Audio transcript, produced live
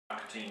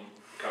team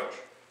coach.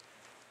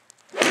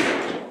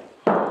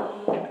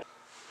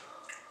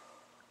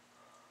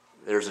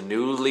 There's a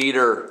new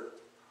leader.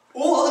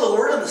 Oh, look at the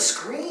word on the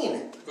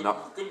screen.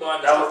 Goodbye,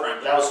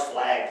 Mr. That was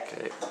flagged.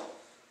 Okay.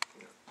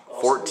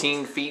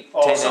 14 feet, 10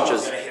 Oh, inches.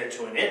 someone's gonna hit it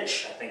to an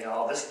inch. I think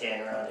all this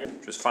gang around here.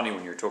 Just funny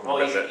when you're talking Oh,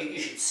 about that. you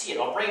should see it.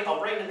 I'll bring it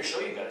in to show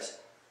you guys.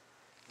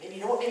 Maybe,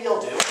 you know what? Maybe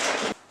I'll do.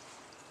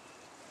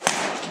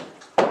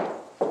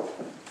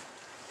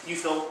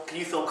 Can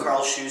you film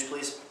Carl's shoes,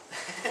 please?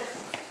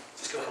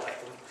 Just go like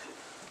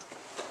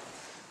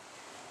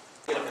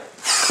them.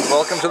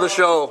 Welcome to the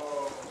show.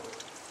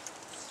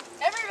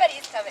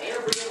 Everybody's coming.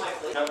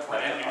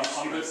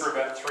 I'm good for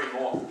about 3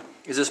 more.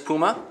 Is this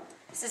Puma?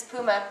 This is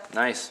Puma.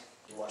 Nice.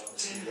 You watch the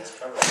CBS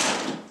cover.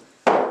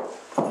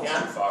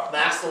 Yeah,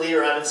 Max the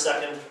leader. I'm in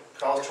second.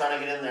 Carl's trying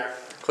to get in there.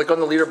 Click on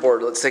the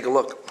leaderboard. Let's take a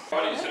look.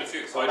 Why do you say a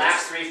few? So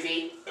Max 3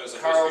 feet.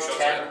 Carl's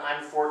 10.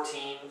 I'm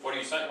 14. What do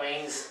you say?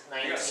 Wayne's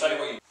 19. You gotta say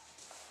what you...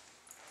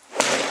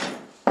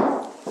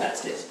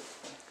 That's it.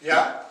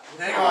 Yeah.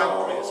 Hang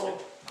on.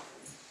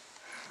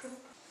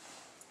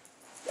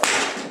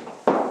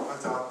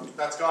 That's on.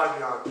 That's gotta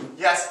be on.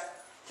 Yes.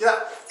 Get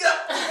up. Get up.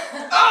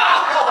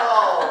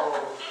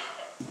 Oh!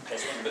 Okay,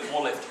 so a bit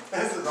more left.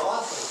 This is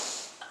awesome.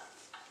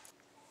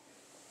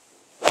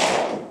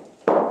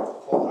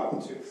 Hold that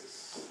one too.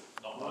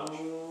 Not much.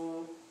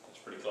 That's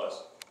pretty close.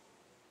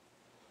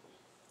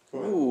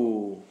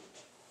 Ooh.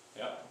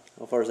 Yeah.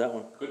 How far is that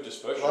one? Good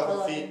dispersion.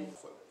 11 feet.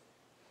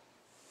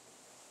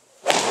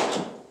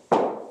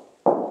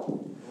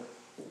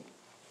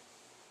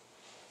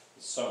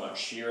 So much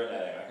shear in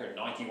that. I heard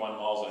 91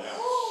 miles an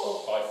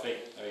hour. 5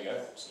 feet. There you go.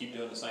 Just keep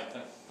doing the same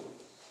thing.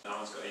 No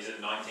one's got. He's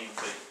at 19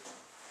 feet.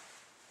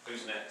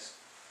 Who's next?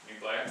 New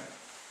player?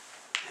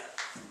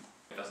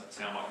 It doesn't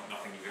sound like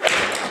nothing you've ever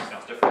done. It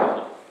sounds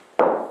different.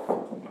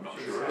 I'm not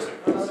sure. It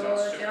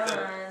sounds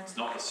different. It's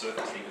not the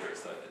surface either.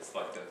 It's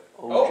like the.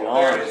 Oh, John.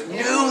 there it is.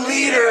 New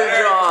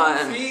leader,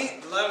 John.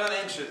 Feet, 11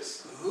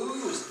 inches.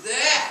 Who's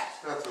that?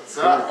 That's what's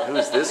up.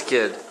 Who's this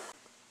kid?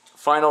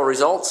 Final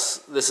results.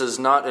 This is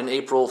not an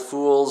April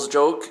Fool's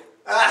joke.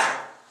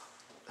 Ah.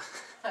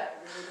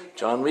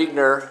 John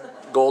Wiegner,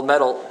 gold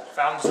medal.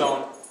 Found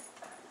zone.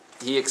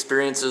 He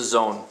experiences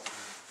zone.